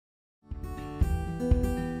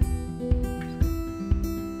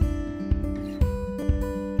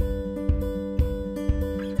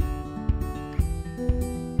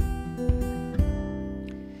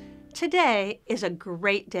Today is a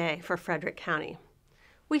great day for Frederick County.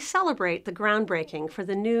 We celebrate the groundbreaking for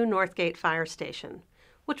the new Northgate Fire Station,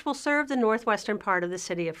 which will serve the northwestern part of the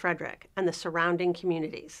city of Frederick and the surrounding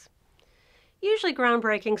communities. Usually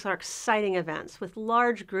groundbreakings are exciting events with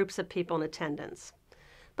large groups of people in attendance.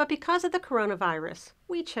 But because of the coronavirus,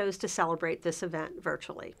 we chose to celebrate this event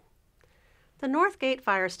virtually. The Northgate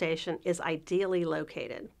Fire Station is ideally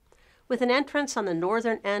located. With an entrance on the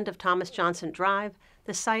northern end of Thomas Johnson Drive,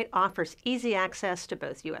 the site offers easy access to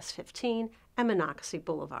both US 15 and Monocacy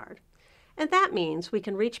Boulevard. And that means we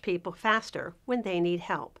can reach people faster when they need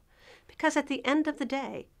help, because at the end of the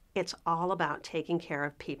day, it's all about taking care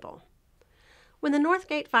of people. When the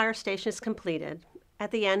Northgate Fire Station is completed at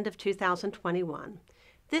the end of 2021,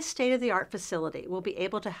 this state-of-the-art facility will be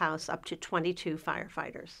able to house up to 22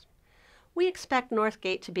 firefighters. We expect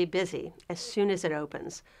Northgate to be busy as soon as it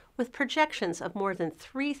opens, with projections of more than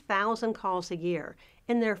 3,000 calls a year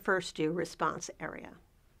in their first due response area.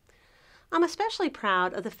 I'm especially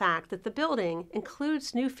proud of the fact that the building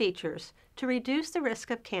includes new features to reduce the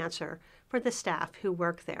risk of cancer for the staff who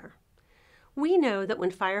work there. We know that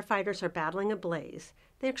when firefighters are battling a blaze,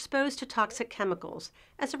 they're exposed to toxic chemicals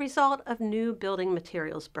as a result of new building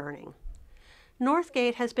materials burning.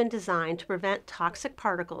 Northgate has been designed to prevent toxic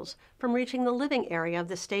particles from reaching the living area of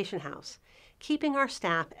the station house, keeping our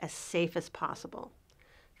staff as safe as possible.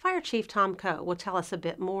 Fire Chief Tom Coe will tell us a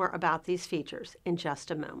bit more about these features in just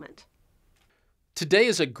a moment. Today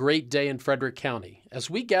is a great day in Frederick County as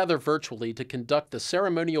we gather virtually to conduct the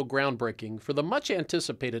ceremonial groundbreaking for the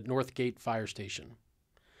much-anticipated Northgate Fire Station.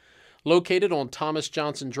 Located on Thomas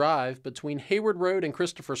Johnson Drive between Hayward Road and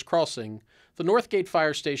Christopher's Crossing, the Northgate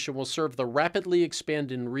Fire Station will serve the rapidly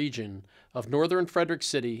expanding region of northern Frederick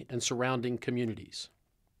City and surrounding communities.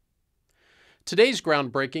 Today's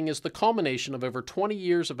groundbreaking is the culmination of over 20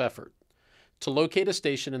 years of effort to locate a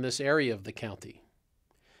station in this area of the county.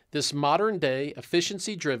 This modern-day,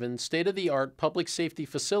 efficiency-driven, state-of-the-art public safety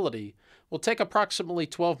facility will take approximately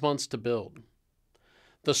 12 months to build.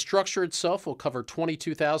 The structure itself will cover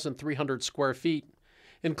 22,300 square feet,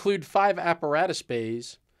 include 5 apparatus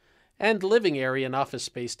bays, and living area and office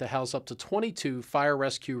space to house up to 22 fire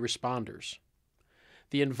rescue responders.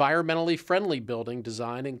 The environmentally friendly building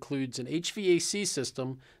design includes an HVAC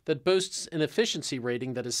system that boasts an efficiency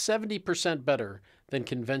rating that is 70% better than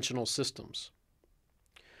conventional systems.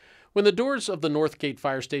 When the doors of the Northgate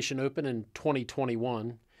Fire Station open in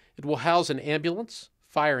 2021, it will house an ambulance,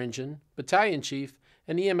 fire engine, battalion chief,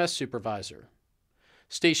 and EMS supervisor.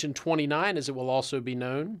 Station 29, as it will also be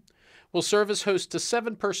known, will serve as host to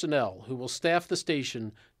 7 personnel who will staff the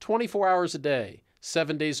station 24 hours a day,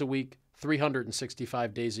 7 days a week,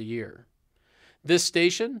 365 days a year. This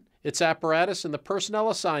station, its apparatus, and the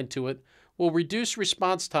personnel assigned to it will reduce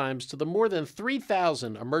response times to the more than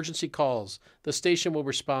 3,000 emergency calls the station will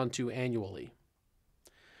respond to annually.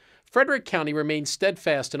 Frederick County remains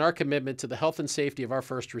steadfast in our commitment to the health and safety of our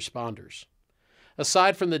first responders.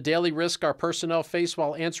 Aside from the daily risk our personnel face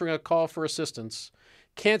while answering a call for assistance,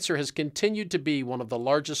 cancer has continued to be one of the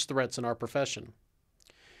largest threats in our profession.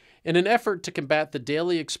 In an effort to combat the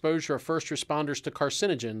daily exposure of first responders to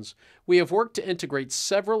carcinogens, we have worked to integrate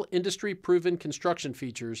several industry-proven construction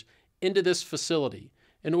features into this facility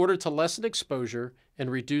in order to lessen exposure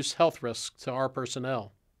and reduce health risks to our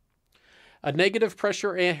personnel. A negative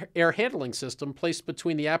pressure air handling system placed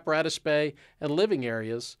between the apparatus bay and living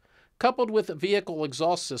areas, coupled with a vehicle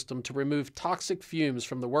exhaust system to remove toxic fumes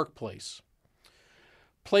from the workplace.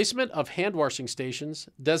 Placement of hand washing stations,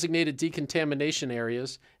 designated decontamination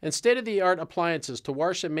areas, and state-of-the-art appliances to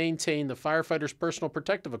wash and maintain the firefighters' personal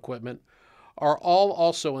protective equipment are all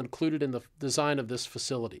also included in the design of this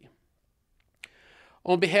facility.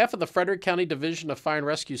 On behalf of the Frederick County Division of Fire and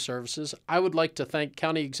Rescue Services, I would like to thank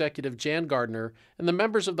County Executive Jan Gardner and the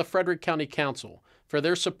members of the Frederick County Council for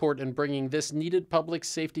their support in bringing this needed public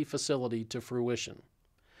safety facility to fruition.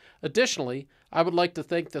 Additionally, I would like to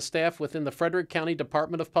thank the staff within the Frederick County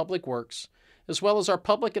Department of Public Works, as well as our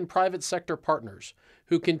public and private sector partners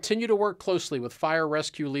who continue to work closely with fire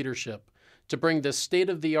rescue leadership to bring this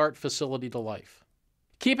state-of-the-art facility to life.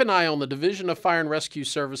 Keep an eye on the Division of Fire and Rescue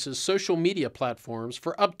Services social media platforms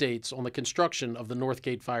for updates on the construction of the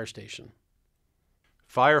Northgate Fire Station.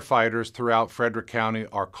 Firefighters throughout Frederick County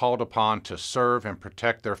are called upon to serve and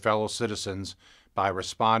protect their fellow citizens by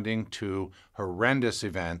responding to horrendous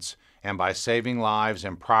events and by saving lives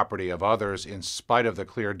and property of others in spite of the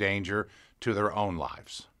clear danger to their own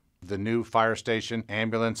lives. The new fire station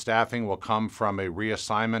ambulance staffing will come from a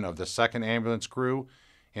reassignment of the 2nd Ambulance Crew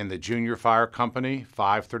in the Junior Fire Company,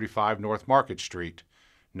 535 North Market Street.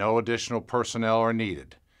 No additional personnel are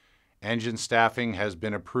needed. Engine staffing has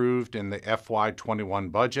been approved in the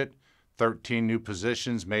FY21 budget, 13 new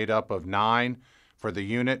positions made up of 9 for the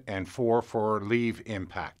unit and 4 for leave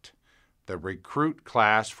impact. The recruit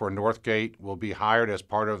class for Northgate will be hired as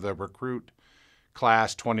part of the recruit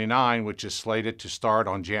class 29, which is slated to start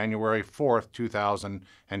on January 4th,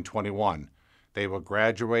 2021. They will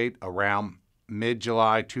graduate around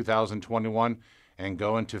mid-July 2021 and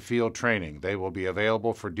go into field training. They will be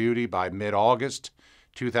available for duty by mid-August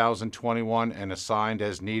 2021 and assigned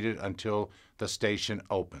as needed until the station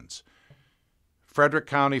opens. Frederick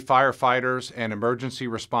County firefighters and emergency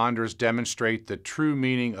responders demonstrate the true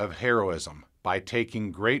meaning of heroism by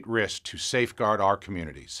taking great risks to safeguard our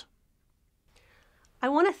communities. I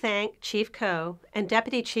want to thank Chief Coe and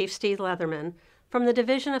Deputy Chief Steve Leatherman from the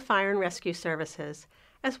Division of Fire and Rescue Services,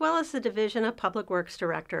 as well as the Division of Public Works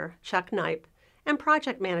Director, Chuck Knipe, and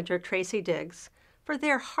Project Manager Tracy Diggs, for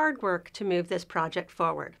their hard work to move this project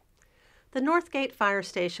forward. The Northgate Fire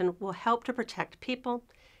Station will help to protect people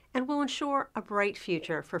and will ensure a bright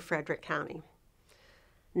future for Frederick County.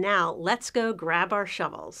 Now, let's go grab our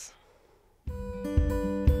shovels.